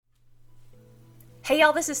Hey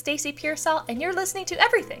y'all, this is Stacey Pearsall, and you're listening to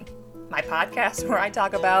Everything, my podcast where I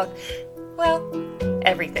talk about, well,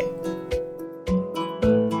 everything.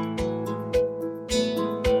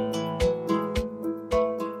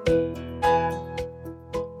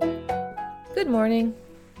 Good morning.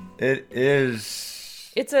 It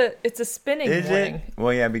is. It's a spinning Is morning. it?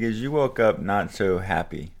 Well, yeah, because you woke up not so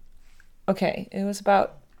happy. Okay, it was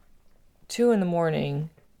about 2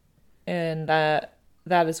 a.m, and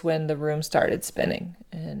that is when the room started spinning,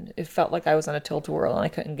 and it felt like I was on a tilt-a-whirl and I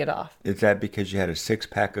couldn't get off. Is that because you had a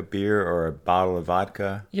 6-pack of beer or a bottle of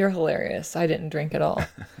vodka? You're hilarious. I didn't drink at all.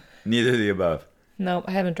 Neither of the above. No,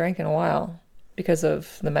 I haven't drank in a while because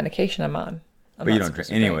of the medication I'm on. But you don't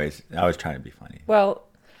drink. Anyways, I was trying to be funny. Well,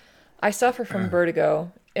 I suffer from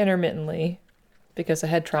vertigo intermittently because of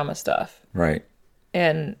head trauma stuff. Right.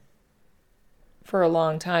 And for a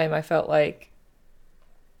long time, I felt like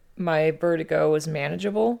my vertigo was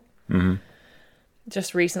manageable. Mm-hmm.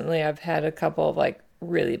 Just recently, I've had a couple of like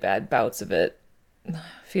really bad bouts of it,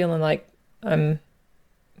 feeling like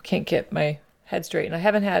can't get my head straight. And I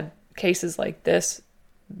haven't had cases like this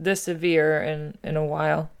severe in a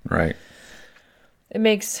while. Right. It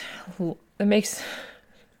makes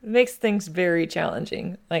things very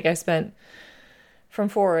challenging. Like I spent from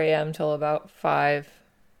 4 a.m. till about 5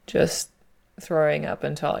 just throwing up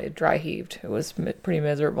until I dry heaved. It was pretty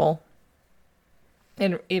miserable.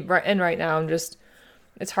 And right now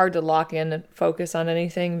it's hard to lock in and focus on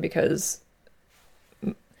anything because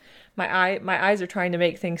my eyes are trying to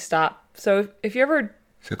make things stop. So if you ever...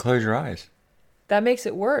 So close your eyes. That makes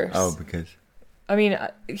it worse. Oh, because... I mean,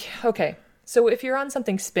 okay. So if you're on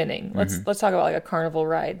something spinning, let's talk about like a carnival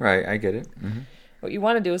ride. Right, I get it. Mm-hmm. What you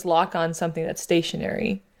want to do is lock on something that's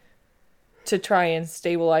stationary to try and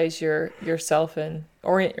stabilize yourself and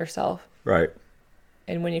orient yourself. Right.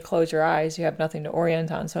 And when you close your eyes, you have nothing to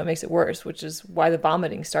orient on, so it makes it worse, which is why the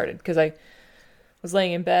vomiting started. Because I was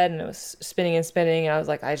laying in bed and it was spinning and spinning, and I was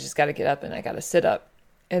like, I just got to get up and I got to sit up.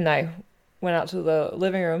 And I went out to the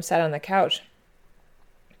living room, sat on the couch,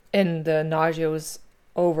 and the nausea was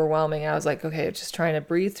overwhelming. I was like, okay, just trying to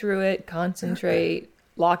breathe through it, concentrate,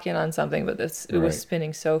 lock in on something, but it was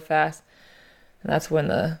spinning so fast. And that's when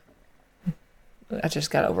I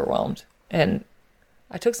just got overwhelmed. And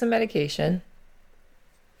I took some medication.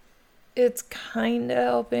 It's kind of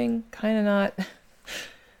helping, kind of not.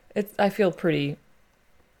 I feel pretty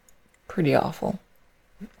awful.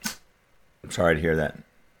 I'm sorry to hear that.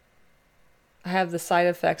 I have the side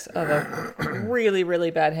effects of a really,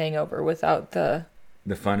 really bad hangover without the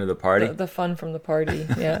fun of the party? The fun from the party,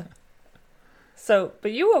 yeah. So,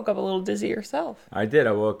 but you woke up a little dizzy yourself. I did.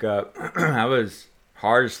 I woke up. I was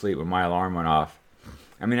hard asleep when my alarm went off.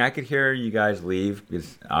 I mean, I could hear you guys leave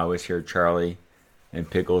because I always hear Charlie and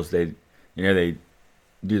Pickles. They do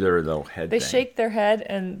their little head They thing. shake their head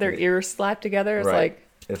and their ears slap together. It's like...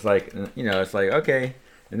 It's like, okay.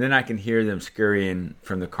 And then I can hear them scurrying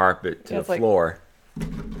from the carpet to the floor.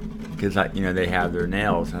 Because, they have their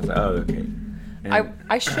nails. I was like, oh, okay. And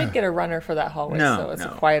I should get a runner for that hallway, so it's a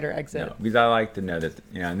quieter exit. No, because I like to know that,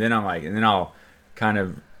 and then I'll kind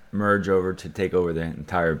of merge over to take over the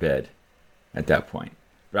entire bed at that point.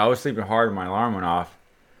 But I was sleeping hard when my alarm went off.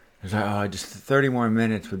 I was like, just 30 more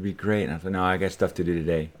minutes would be great. And I thought, no, I got stuff to do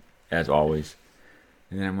today, as always.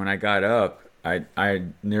 And then when I got up, I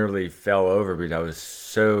nearly fell over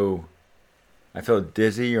because I felt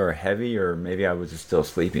dizzy or heavy, or maybe I was just still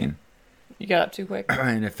sleeping. You got up too quick.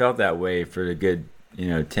 And it felt that way for a good,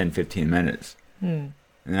 10, 15 minutes. And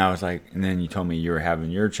I was like, and then you told me you were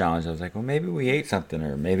having your challenge. I was like, well, maybe we ate something,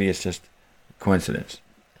 or maybe it's just coincidence.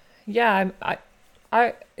 Yeah,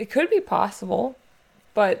 it could be possible,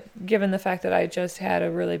 but given the fact that I just had a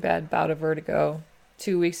really bad bout of vertigo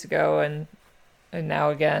 2 weeks ago and now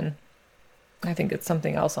again, I think it's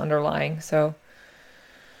something else underlying. So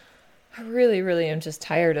I really, really am just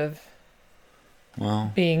tired of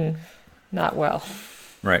being not well.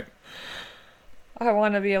 Right. I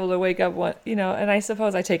want to be able to wake up, and I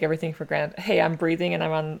suppose I take everything for granted. Hey, I'm breathing and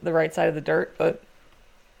I'm on the right side of the dirt, but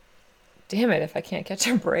damn it if I can't catch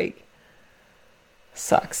a break.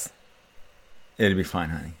 Sucks. It'll be fine,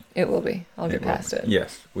 honey. It will be. I'll get past it.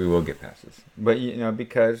 Yes, we will get past this. But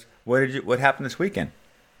because what happened this weekend?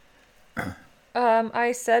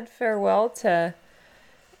 I said farewell to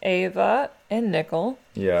Ava and Nickel.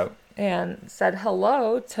 Yeah. And said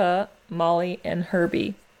hello to Molly and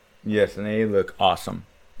Herbie. Yes, and they look awesome.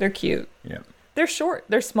 They're cute. Yeah. They're short.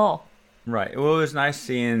 They're small. Right. Well, it was nice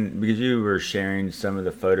seeing, because you were sharing some of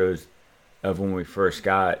the photos of when we first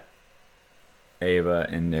got Ava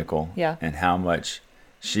and Nickel. Yeah. And how much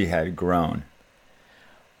she had grown.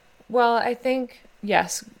 Well, I think,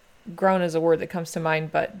 yes, grown is a word that comes to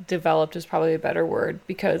mind, but developed is probably a better word,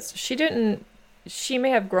 because she may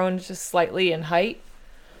have grown just slightly in height,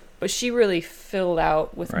 but she really filled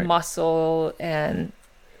out with Right. muscle, and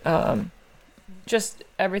just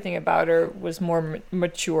everything about her was more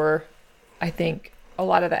mature. I think a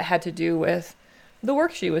lot of that had to do with the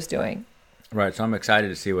work she was doing. Right. So I'm excited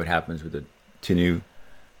to see what happens with the two new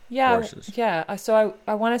Yeah, horses. yeah. So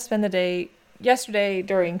I want to spend the day. Yesterday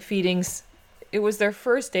during feedings, it was their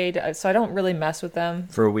first day, so I don't really mess with them.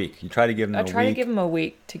 For a week. You try to give them I a try week. to give them a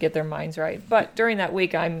week to get their minds right. But during that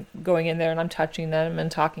week, I'm going in there and I'm touching them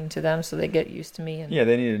and talking to them so they get used to me. And Yeah,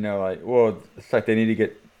 they need to know, like, well, it's like they need to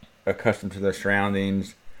get accustomed to their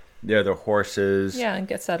surroundings, the other horses, yeah, and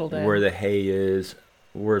get settled in. where the hay is,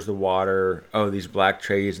 where's the water. Oh, these black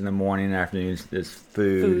trays in the morning and afternoon is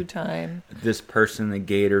Food time. This person, the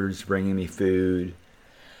gator's bringing me food.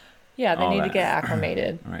 Yeah, they all need to that. get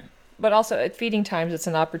acclimated. Right. But also at feeding times, it's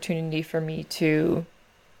an opportunity for me to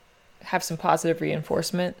have some positive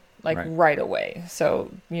reinforcement, like right away.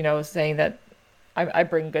 So, saying that I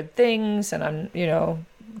bring good things, and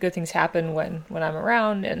good things happen when I'm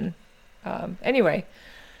around. And anyway,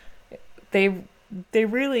 they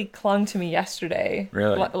really clung to me yesterday.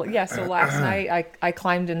 Really? Yeah. So last night I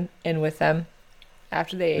climbed in with them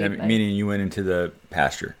after they ate. Meaning you went into the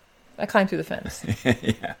pasture. I climbed through the fence.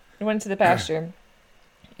 Yeah. I went into the pasture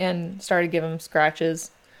and started giving them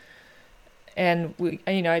scratches. And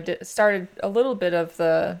I started a little bit of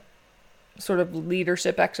the sort of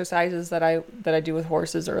leadership exercises that I do with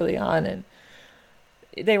horses early on, and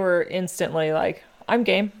they were instantly like, "I'm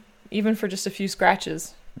game, even for just a few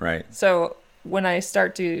scratches." Right. So when I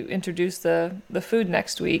start to introduce the food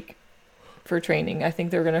next week for training, I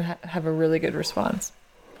think they're going to have a really good response.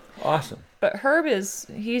 Awesome. But Herb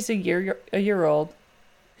he's a year old.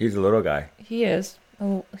 He's a little guy. He is.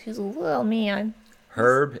 Oh, he's a little man.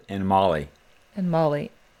 Herb and Molly. And Molly.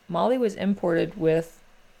 Molly was imported with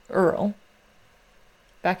Earl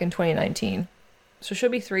back in 2019. So she'll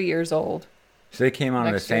be 3 years old. So they came on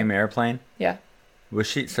the Next year. same airplane? Yeah. Was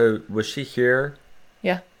she here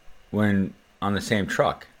Yeah. when on the same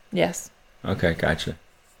truck? Yes. Okay, gotcha.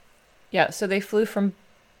 Yeah, so they flew from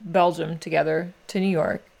Belgium together to New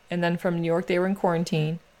York, and then from New York they were in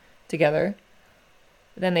quarantine together.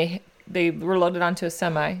 Then they were loaded onto a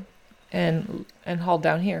semi and hauled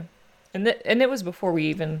down here. And it was before we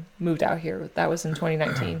even moved out here. That was in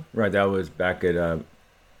 2019. Right, that was back at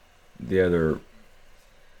the other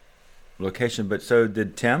location. But so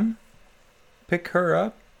did Tim pick her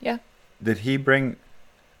up? Yeah. Did he bring...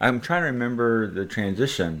 I'm trying to remember the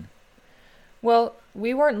transition. Well,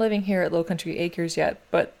 we weren't living here at Low Country Acres yet,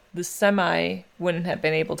 but the semi wouldn't have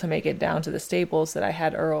been able to make it down to the stables that I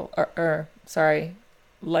had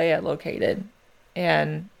Leia located.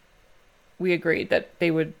 And we agreed that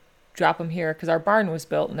they would drop them here because our barn was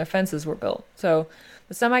built and their fences were built. So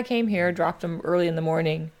the semi came here, dropped them early in the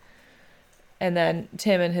morning, and then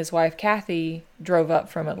Tim and his wife Kathy drove up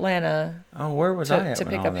from Atlanta Oh, where was I at to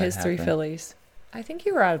when pick all up that his three happened? fillies. I think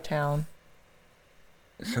you were out of town.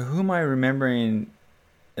 So who am I remembering?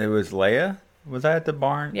 It was Leia? Was I at the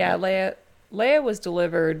barn? Yeah, Leia was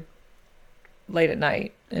delivered late at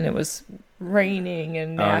night, and it was raining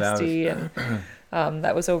and Oh, that nasty, and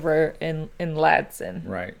that was over in Ladson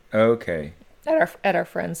Right. Okay. at our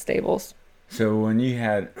friend's stables. So when you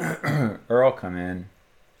had Earl come in,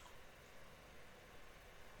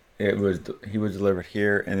 he was delivered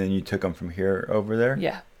here, and then you took him from here over there?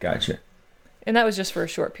 Yeah, Gotcha. and that was just for a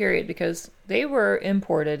short period because they were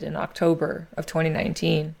imported in October of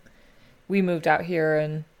 2019. We moved out here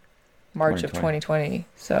in March of 2020,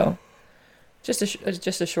 so just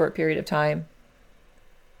a short period of time.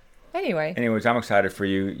 Anyway, Anyways, I'm excited for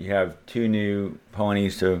you. You have two new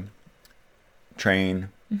ponies to train.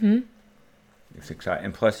 mm-hmm. It's exciting.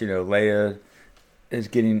 And plus, Leia is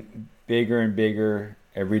getting bigger and bigger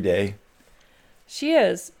every day. She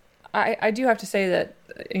is. I do have to say that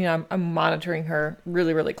I'm monitoring her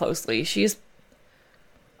really, really closely. She's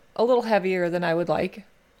a little heavier than I would like.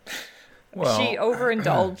 Well, She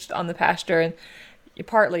overindulged on the pasture, and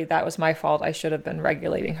partly that was my fault. I should have been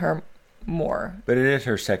regulating her more. but it is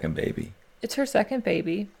her second baby. It's her second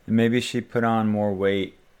baby. And maybe she put on more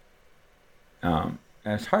weight. And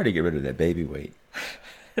it's hard to get rid of that baby weight.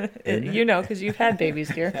 Isn't it? Because you've had babies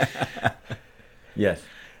here. Yes.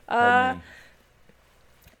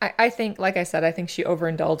 I think, like I said, I think she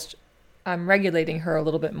overindulged. I'm regulating her a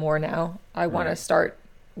little bit more now. I want to Right. start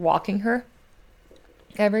walking her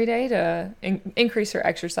every day to increase her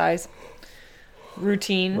exercise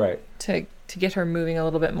routine, Right. to get her moving a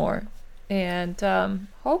little bit more. And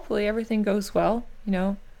hopefully everything goes well.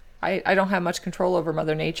 I don't have much control over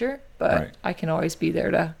Mother Nature, but Right. I can always be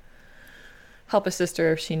there to help a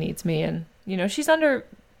sister if she needs me. And, she's under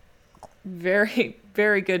very,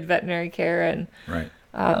 very good veterinary care. And Right.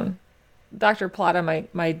 Dr. Plata,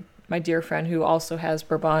 my dear friend who also has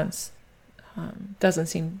Brabants, doesn't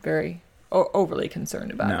seem very overly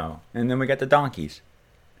concerned about it. No. And then we got the donkeys.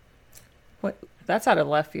 What? That's out of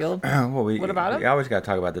left field. Well, What about We them? always got to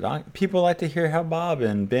talk about the donkey. People like to hear how Bob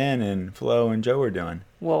and Ben and Flo and Joe are doing.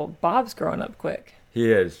 Well, Bob's growing up quick.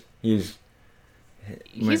 He is. He's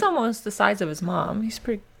Almost the size of his mom. He's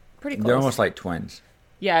pretty close. They're almost like twins.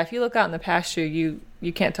 Yeah, if you look out in the pasture, you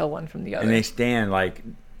can't tell one from the other. And they stand like...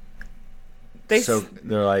 They so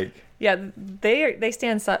they're like... Yeah, they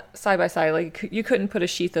stand side by side. Like you couldn't put a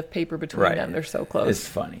sheath of paper between Right. them. They're so close. It's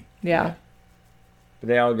funny. Yeah. But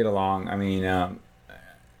they all get along. I mean,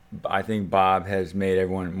 I think Bob has made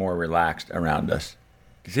everyone more relaxed around us.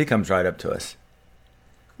 Because he comes right up to us.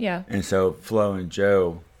 Yeah. And so Flo and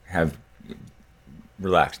Joe have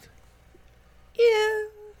relaxed. Yeah.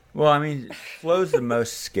 Well, I mean, Flo's the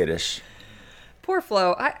most skittish. Poor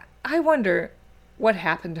Flo. I wonder what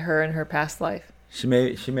happened to her in her past life. She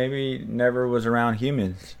maybe never was around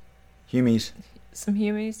humies. Some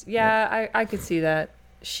humies. Yeah, I could see that.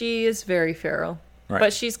 She is very feral. Right.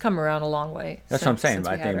 But she's come around a long way. That's what I'm saying. since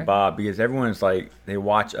I we had think her. Bob, because everyone's like, they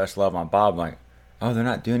watch us love on Bob, like, oh, they're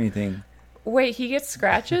not doing anything. Wait, he gets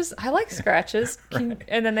scratches? I like scratches.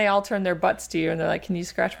 And then they all turn their butts to you and they're like, can you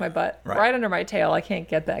scratch my butt? Right. Under my tail. I can't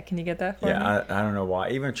get that. Can you get that for me? Yeah, I don't know why.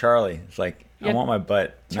 Even Charlie, it's like, I Yeah. want my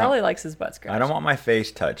butt. Charlie likes his butt scratched. I don't want my face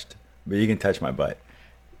touched, but you can touch my butt.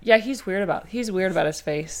 Yeah, he's weird about his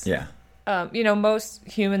face. Yeah. Most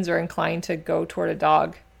humans are inclined to go toward a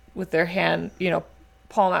dog with their hand,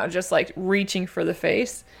 palm out, just like reaching for the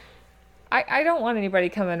face. I don't want anybody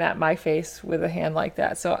coming at my face with a hand like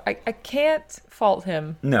that. So I can't fault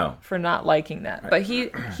him No. for not liking that. But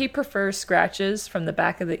he prefers scratches from the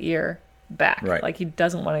back of the ear back. Right. Like he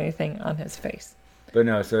doesn't want anything on his face. But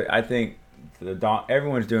no, so I think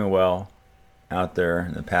everyone's doing well out there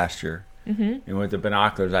in the pasture. Mm-hmm. And with the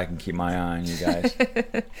binoculars, I can keep my eye on you guys.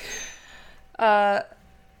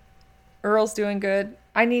 Earl's doing good.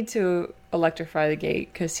 I need to electrify the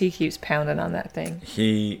gate because he keeps pounding on that thing.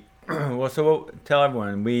 Well, so we'll tell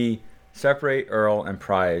everyone, we separate Earl and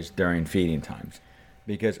Prize during feeding times.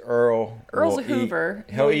 Because Earl's a Hoover.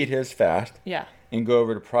 He'll eat his fast Yeah. and go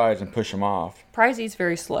over to Prize and push him off. Prize eats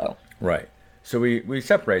very slow. Right. So we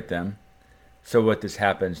separate them. So what this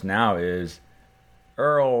happens now is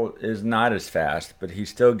Earl is not as fast, but he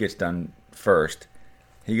still gets done first.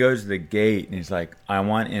 He goes to the gate and he's like, I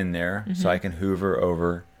want in there so I can hoover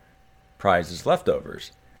over Prize's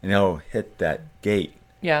leftovers. And he'll hit that gate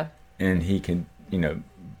Yeah. and he can,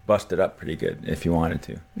 bust it up pretty good if he wanted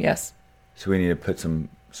to. Yes. So we need to put some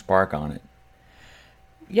spark on it.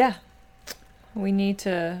 Yeah. We need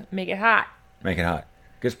to make it hot. Make it hot.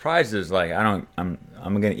 Because Prize is like, I'm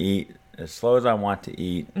going to eat as slow as I want to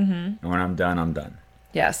eat. And when I'm done, I'm done.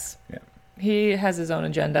 Yes. Yeah. He has his own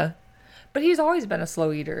agenda. But he's always been a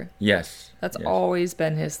slow eater. Yes. That's yes. always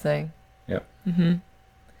been his thing. Yep.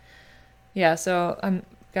 Yeah, so I'm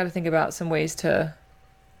got to think about some ways to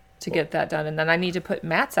get that done. And then I need to put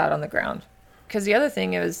mats out on the ground. Because the other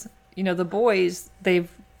thing is, the boys, in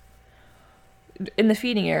the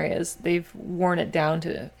feeding areas, they've worn it down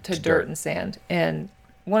to dirt and sand. And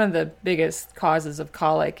one of the biggest causes of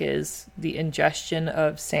colic is the ingestion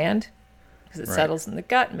of sand. Because it Right. settles in the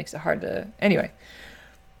gut and makes it hard to... Anyway,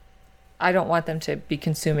 I don't want them to be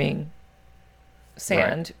consuming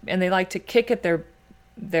sand. Right. And they like to kick at their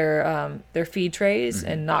feed trays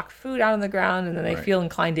and knock food out on the ground, and then they Right. feel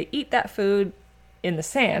inclined to eat that food in the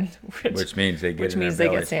sand, Which means they get which in their means they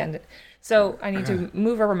bellies. get sand. So I need to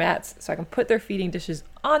move rubber mats so I can put their feeding dishes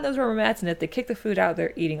on those rubber mats, and if they kick the food out,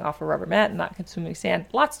 they're eating off a rubber mat and not consuming sand.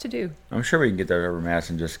 Lots to do. I'm sure we can get those rubber mats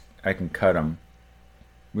and I can cut them.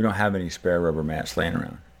 We don't have any spare rubber mats laying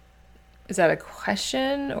around. Is that a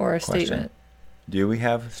question or a Question. statement? Do we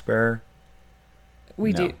have spare?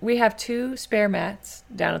 We No. do. We have 2 spare mats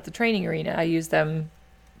down at the training arena. I use them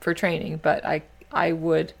for training, but I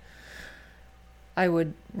would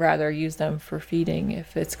rather use them for feeding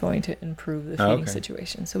if it's going to improve the feeding Okay.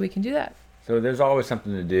 situation. So we can do that. So there's always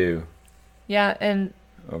something to do Yeah, and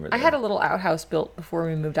over there. I had a little outhouse built before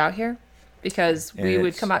we moved out here because And we would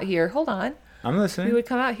it's- come out here. Hold on. I'm listening. We would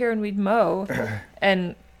come out here and we'd mow,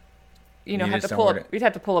 and You have needed to pull somewhere up. We'd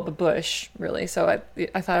have to pull up a bush, really. So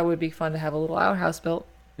I thought it would be fun to have a little outhouse built.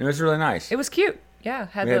 It was really nice. It was cute. Yeah,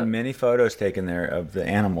 We had many photos taken there of the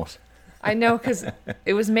animals. I know because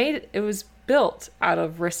it was built out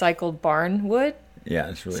of recycled barn wood, Yeah,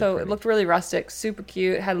 it's really So pretty. it looked really rustic, super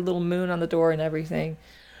cute. It had a little moon on the door and everything.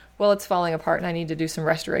 Well, it's falling apart and I need to do some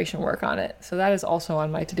restoration work on it. So that is also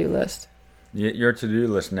on my to-do list. Your to-do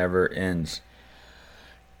list never ends.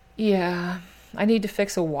 Yeah. I need to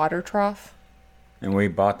fix a water trough. And we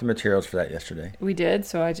bought the materials for that yesterday. We did,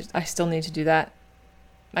 so I still need to do that.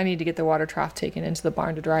 I need to get the water trough taken into the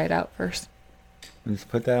barn to dry it out first. Let's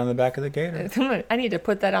put that on the back of the Gator. I need to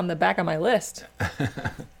put that on the back of my list.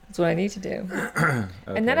 That's what I need to do. Okay.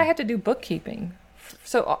 And then I have to do bookkeeping.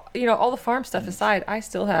 So, all the farm stuff aside, I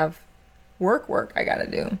still have work I got to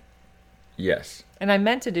do. Yes. And I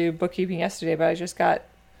meant to do bookkeeping yesterday, but I just got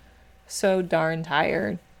so darn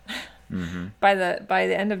tired. Mm-hmm. By the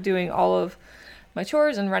end of doing all of my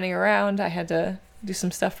chores and running around, I had to do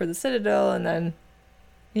some stuff for the Citadel, and then,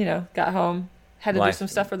 got home, had to do some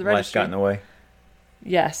stuff for the registry. Life got in the way.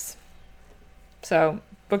 Yes. So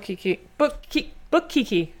bookkeeping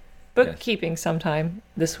sometime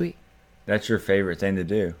this week. That's your favorite thing to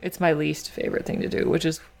do. It's my least favorite thing to do, which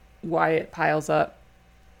is why it piles up.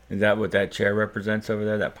 Is that what that chair represents over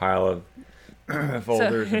there? That pile of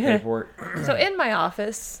folders and paperwork? So in my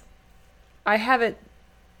office, I have it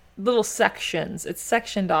little sections. It's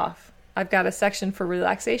sectioned off. I've got a section for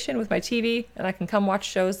relaxation with my TV, and I can come watch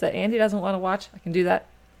shows that Andy doesn't want to watch. I can do that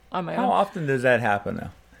on my own. How often does that happen, though?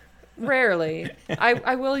 Rarely.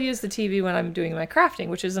 I will use the TV when I'm doing my crafting,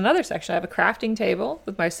 which is another section. I have a crafting table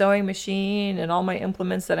with my sewing machine and all my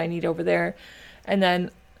implements that I need over there. And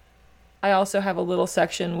then I also have a little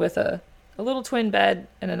section with a little twin bed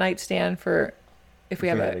and a nightstand for if we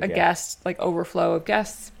have a guest, like overflow of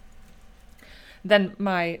guests. Then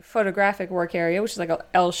my photographic work area, which is like a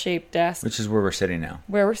L-shaped desk. Which is where we're sitting now.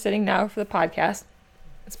 Where we're sitting now for the podcast.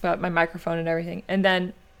 It's got my microphone and everything. And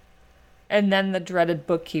then the dreaded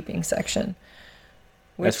bookkeeping section.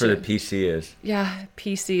 That's where the PC is. Yeah,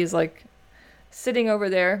 PC is like sitting over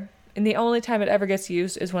there. And the only time it ever gets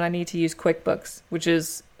used is when I need to use QuickBooks, which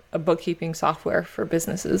is a bookkeeping software for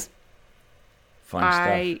businesses. Fun stuff.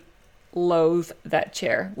 I loathe that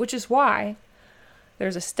chair, which is why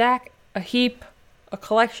there's a stack, a heap, a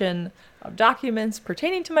collection of documents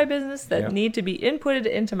pertaining to my business that need to be inputted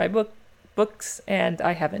into my books, and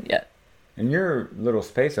I haven't yet. And your little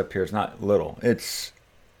space up here is not little. It's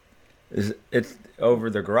over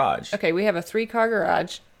the garage. Okay, we have a 3-car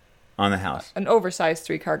garage. On the house. An oversized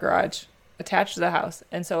 3-car garage attached to the house.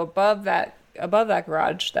 And so above that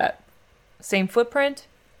garage, that same footprint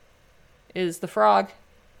is the Frog.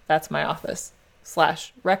 That's my office. /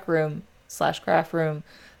 rec room / craft room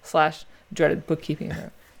 / dreaded bookkeeping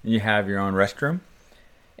room. You have your own restroom?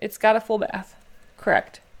 It's got a full bath.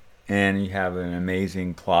 Correct. And you have an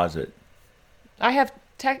amazing closet. I have,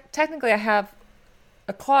 technically I have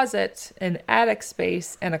a closet, an attic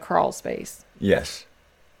space, and a crawl space. Yes.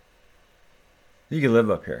 You could live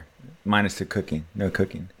up here, minus the cooking. No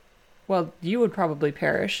cooking. Well, you would probably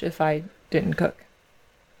perish if I didn't cook.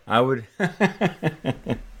 I would.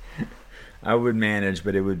 I would manage,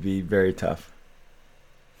 but it would be very tough.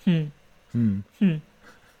 What do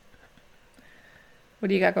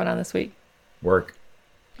you got going on this week? Work.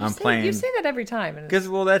 I'm playing. You say that every time. Because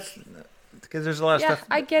there's a lot of stuff.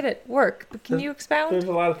 Yeah, I get it. Work. But can you expound? There's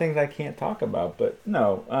a lot of things I can't talk about, but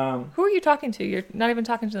no. Who are you talking to? You're not even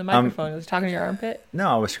talking to the microphone. You're talking to your armpit? No,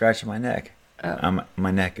 I was scratching my neck. Oh. My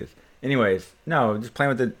neck is. Anyways, no, just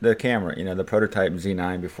playing with the camera, the prototype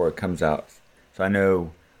Z9 before it comes out. So I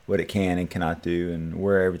know what it can and cannot do and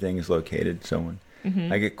where everything is located. So when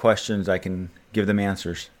I get questions, I can give them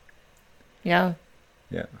answers. Yeah.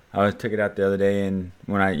 Yeah. I took it out the other day, and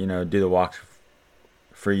when I, do the walks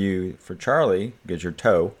for Charlie, because your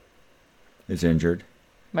toe is injured.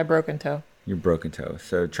 My broken toe. Your broken toe.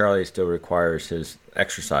 So Charlie still requires his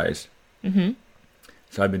exercise. Mm-hmm.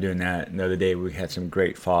 So I've been doing that. And the other day we had some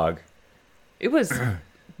great fog. It was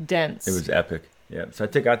dense. It was epic. Yeah. So I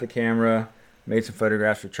took out the camera, made some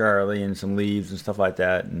photographs for Charlie and some leaves and stuff like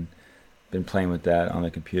that, and been playing with that on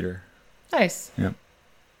the computer. Nice. Yep.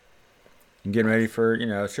 And getting ready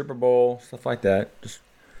for, Super Bowl, stuff like that. Just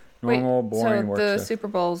normal, boring work So the stuff. Super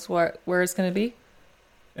Bowl's where it's going to be?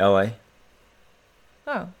 L.A.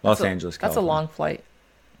 Oh. Los Angeles, That's a California. long flight.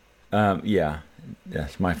 Yeah.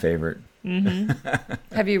 That's my favorite. Mm-hmm.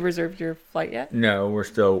 Have you reserved your flight yet? No, we're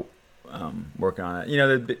still working on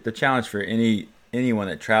it. The challenge for anyone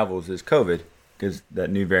that travels is COVID, because that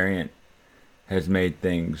new variant has made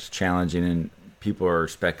things challenging, and people are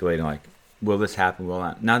speculating like, will this happen? Will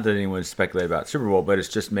not? Not that anyone's speculated about Super Bowl, but it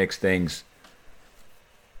just makes things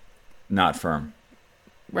not firm.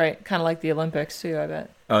 Right, kind of like the Olympics too, I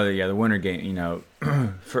bet. Oh yeah, the Winter Game.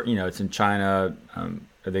 It's in China. Are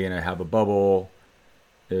they going to have a bubble?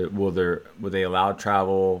 will they allow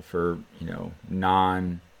travel for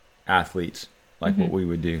non-athletes like what we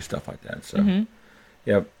would do, stuff like that. So,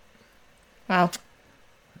 yep. Wow.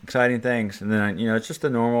 Exciting things. And then, it's just the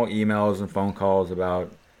normal emails and phone calls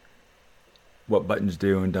about what buttons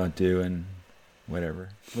do and don't do and whatever,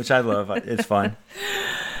 which I love. It's fun.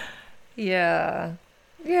 Yeah.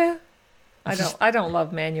 I don't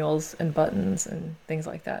love manuals and buttons and things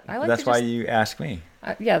like that. That's why you ask me.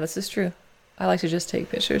 Yeah, this is true. I like to just take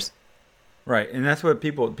pictures. Right, and that's what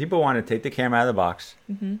people want to take the camera out of the box,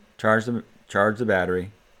 charge the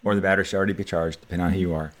battery, or the battery should already be charged, depending on who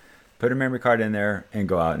you are. Put a memory card in there and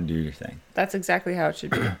go out and do your thing. That's exactly how it should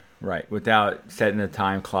be. Right, without setting a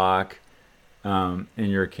time clock in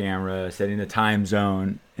your camera, setting the time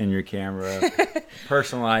zone in your camera,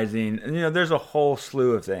 personalizing. And, there's a whole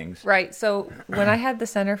slew of things. Right, so when I had the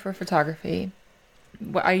Center for Photography,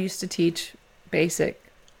 I used to teach basic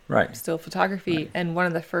still photography. Right. And one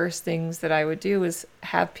of the first things that I would do was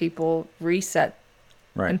have people reset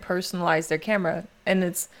and personalize their camera. And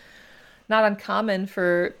it's not uncommon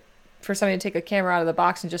for somebody to take a camera out of the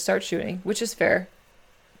box and just start shooting, which is fair,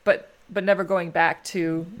 but never going back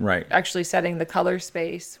to actually setting the color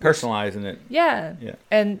space, personalizing it. Yeah.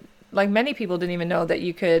 And like many people didn't even know that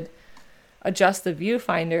you could adjust the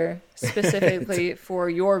viewfinder specifically for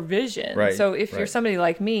your vision. Right. So if you're somebody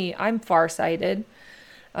like me, I'm farsighted.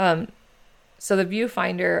 So the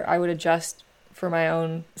viewfinder I would adjust for my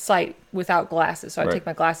own sight without glasses. So I take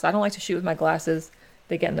my glasses. I don't like to shoot with my glasses.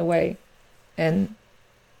 They get in the way. And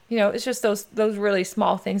it's just those really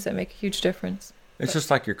small things that make a huge difference. It's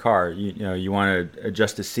just like your car. You want to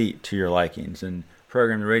adjust the seat to your likings and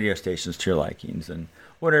program the radio stations to your likings and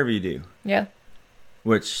whatever you do. Yeah.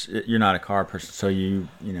 Which you're not a car person, so you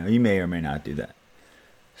may or may not do that.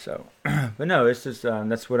 So, but no, it's just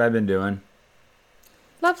that's what I've been doing.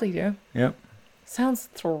 Lovely, dear. Yep. Sounds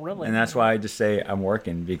thrilling. And that's why I just say I'm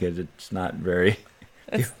working, because it's not very.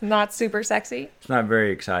 It's not super sexy. It's not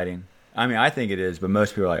very exciting. I mean, I think it is, but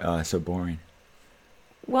most people are like, "Oh, it's so boring."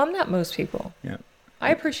 Well, I'm not most people. Yeah.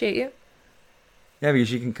 I appreciate you. Yeah,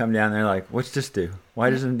 because you can come down there like, what's this do?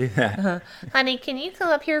 Why doesn't it do that? Honey, can you come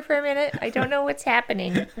up here for a minute? I don't know what's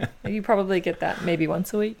happening. You probably get that maybe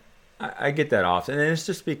once a week. I get that often, and it's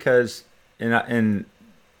just because, and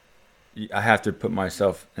I have to put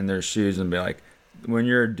myself in their shoes and be like, when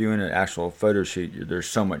you're doing an actual photo shoot, there's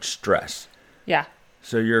so much stress. Yeah.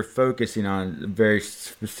 So you're focusing on very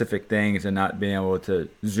specific things and not being able to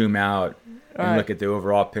zoom out and look at the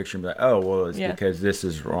overall picture and be like, oh, well, it's because this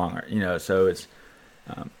is wrong. So it's,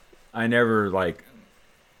 I never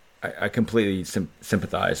I completely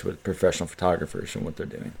sympathize with professional photographers and what they're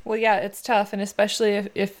doing. Well, yeah, it's tough. And especially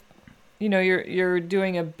if you're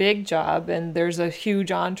doing a big job and there's a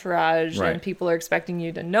huge entourage and people are expecting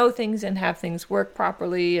you to know things and have things work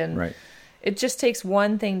properly. And it just takes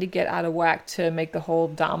one thing to get out of whack to make the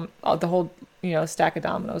whole stack of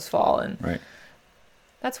dominoes fall. And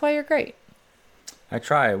that's why you're great. I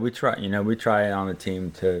try. We try. We try on the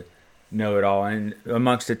team to know it all. And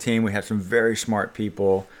amongst the team, we have some very smart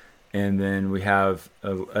people. And then we have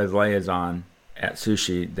a liaison at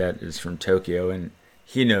Sushi that is from Tokyo, and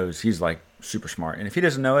he knows. He's like super smart. And if he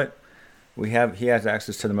doesn't know it, he has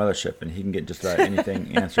access to the mothership, and he can get just about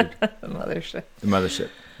anything answered. The mothership. The mothership.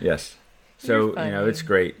 Yes. So it's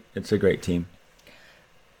great. It's a great team.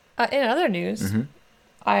 In other news,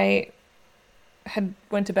 I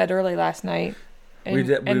went to bed early last night.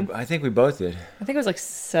 I think we both did. I think it was like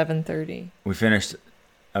 7:30. We finished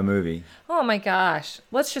a movie. Oh my gosh.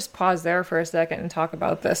 Let's just pause there for a second and talk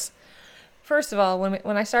about this. First of all,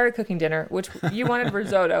 when I started cooking dinner, which you wanted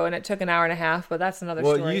risotto and it took an hour and a half, but that's another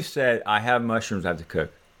story. Well, you said, I have mushrooms I have to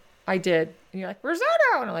cook. I did. And you're like,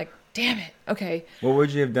 risotto! And I'm like, damn it. Okay. What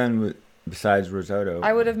would you have done besides risotto?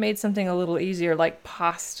 I would have made something a little easier, like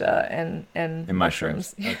pasta and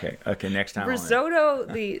mushrooms. Okay, next time. Risotto,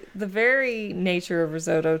 the very nature of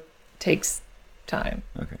risotto takes time.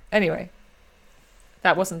 Okay. Anyway,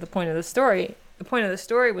 that wasn't the point of the story. The point of the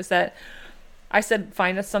story was that I said,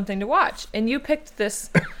 find us something to watch. And you picked this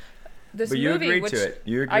but you movie. Agreed to it.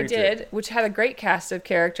 You agreed I did, which had a great cast of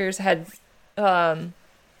characters. Had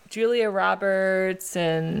Julia Roberts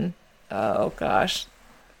and,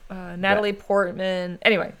 Natalie Portman.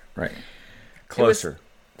 Anyway. Right. Closer.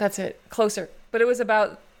 That's it. Closer. But it was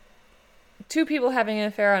about two people having an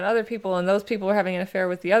affair on other people, and those people were having an affair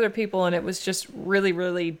with the other people, and it was just really,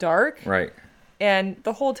 really dark. Right. And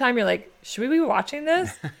the whole time you're like, should we be watching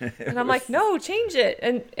this? And I'm like, no, change it.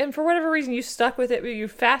 And for whatever reason, you stuck with it, but you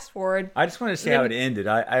fast forward. I just wanted to see how it ended.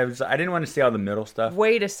 I didn't want to see all the middle stuff.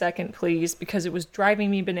 Wait a second, please, because it was driving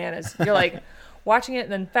me bananas. You're like, watching it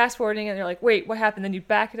and then fast forwarding it, and you're like, wait, what happened? Then you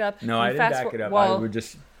back it up. No, and I you didn't fast back it up. Well, I would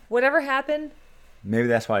just. whatever happened, Maybe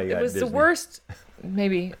that's why you got it was Disney. the worst.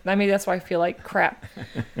 Maybe that's why I feel like crap.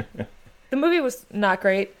 The movie was not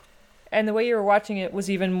great, and the way you were watching it was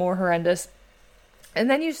even more horrendous. And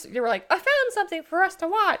then you were like, I found something for us to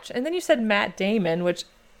watch. And then you said Matt Damon, which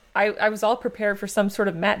I was all prepared for some sort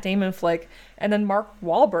of Matt Damon flick. And then Mark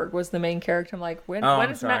Wahlberg was the main character. I'm like,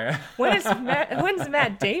 when's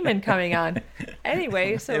Matt Damon coming on?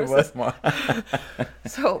 Anyway, so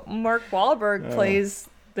so Mark Wahlberg plays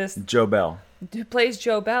this Joe Bell. Who plays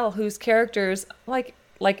Joe Bell, whose character's like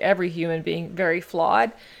every human being, very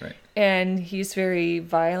flawed. Right. And he's very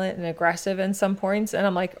violent and aggressive in some points. And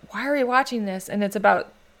I'm like, why are we watching this? And it's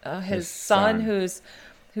about his son who's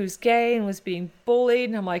gay and was being bullied.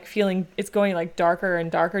 And I'm like feeling it's going like darker and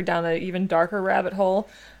darker down an even darker rabbit hole.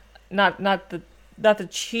 Not the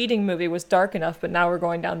cheating movie was dark enough, but now we're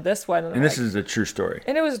going down this one. And this is a true story.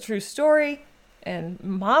 And it was a true story. And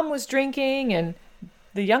mom was drinking and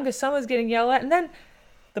the youngest son was getting yelled at. And then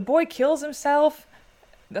the boy kills himself.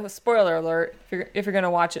 That was spoiler alert if you're gonna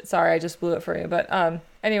watch it. Sorry, I just blew it for you. But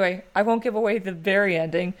anyway, I won't give away the very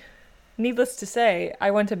ending. Needless to say,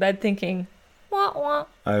 I went to bed thinking, wah wah.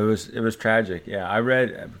 It was tragic. Yeah, I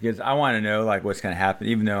read because I want to know like what's gonna happen,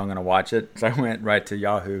 even though I'm gonna watch it. So I went right to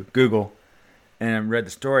Yahoo, Google, and read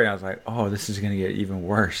the story. And I was like, oh, this is gonna get even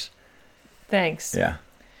worse. Thanks. Yeah.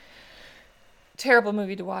 Terrible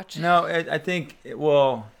movie to watch. No, I think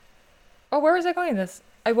well. Oh, where was I going? This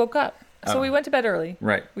I woke up. So we went to bed early.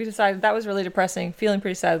 Right. We decided that was really depressing, feeling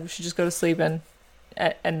pretty sad. We should just go to sleep and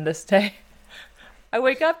end this day. I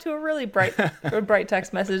wake up to a really bright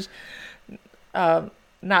text message.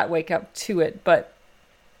 Not wake up to it, but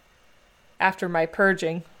after my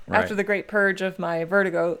purging, after the great purge of my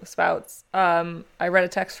vertigo spouts, I read a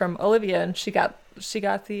text from Olivia, and she got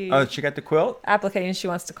the she got the quilt application. She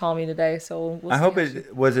wants to call me today, so we'll I hope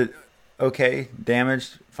it was okay,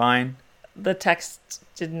 damaged, fine. The text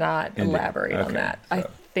did not elaborate on that. So. I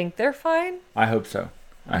think they're fine. I hope so.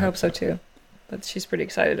 I hope so too. But she's pretty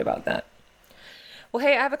excited about that. Well,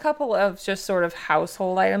 hey, I have a couple of just sort of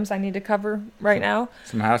household items I need to cover right now.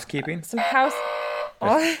 Some housekeeping?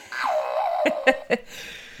 Oh.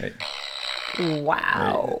 Hey.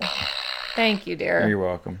 Wow. Hey. Thank you, dear. You're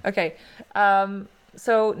welcome. Okay.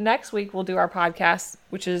 So next week we'll do our podcast,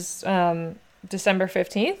 which is December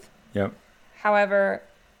 15th. Yep. However,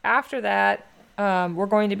 after that, we're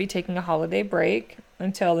going to be taking a holiday break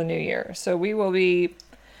until the new year. So we'll be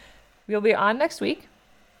on next week,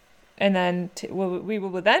 and then we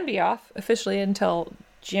will then be off officially until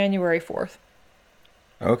January 4th.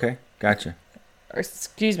 Okay, gotcha. Or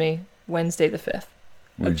excuse me, Wednesday the 5th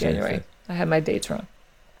of January. I had my dates wrong.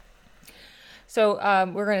 So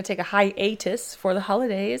we're going to take a hiatus for the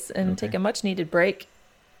holidays and take a much needed break.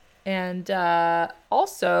 And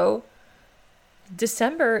also,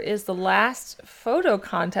 December is the last photo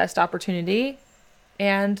contest opportunity,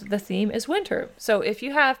 and the theme is winter. So if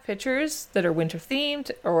you have pictures that are winter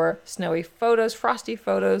themed, or snowy photos, frosty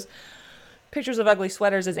photos, pictures of ugly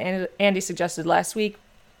sweaters, as Andy suggested last week,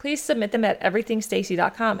 please submit them at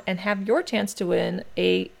everythingstacy.com and have your chance to win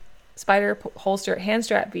a Spyder Holster hand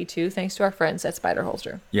strap V2, thanks to our friends at Spyder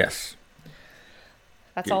Holster. Yes.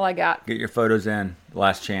 That's all I got. Get your photos in.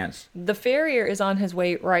 Last chance. The farrier is on his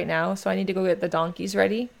way right now, so I need to go get the donkeys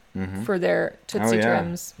ready for their Tootsie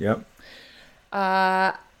Trims. Yep.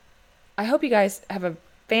 I hope you guys have a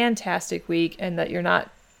fantastic week and that you're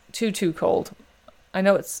not too cold. I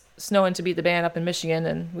know it's snowing to beat the band up in Michigan,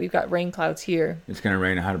 and we've got rain clouds here. It's going to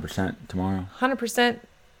rain 100% tomorrow. 100%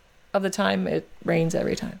 of the time, it rains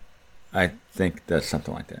every time. I think that's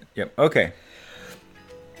something like that. Yep. Okay.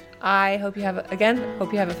 I hope you have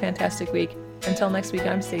a fantastic week. Until next week,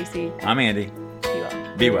 I'm Stacy. I'm Andy. Be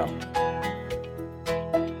well. Be well.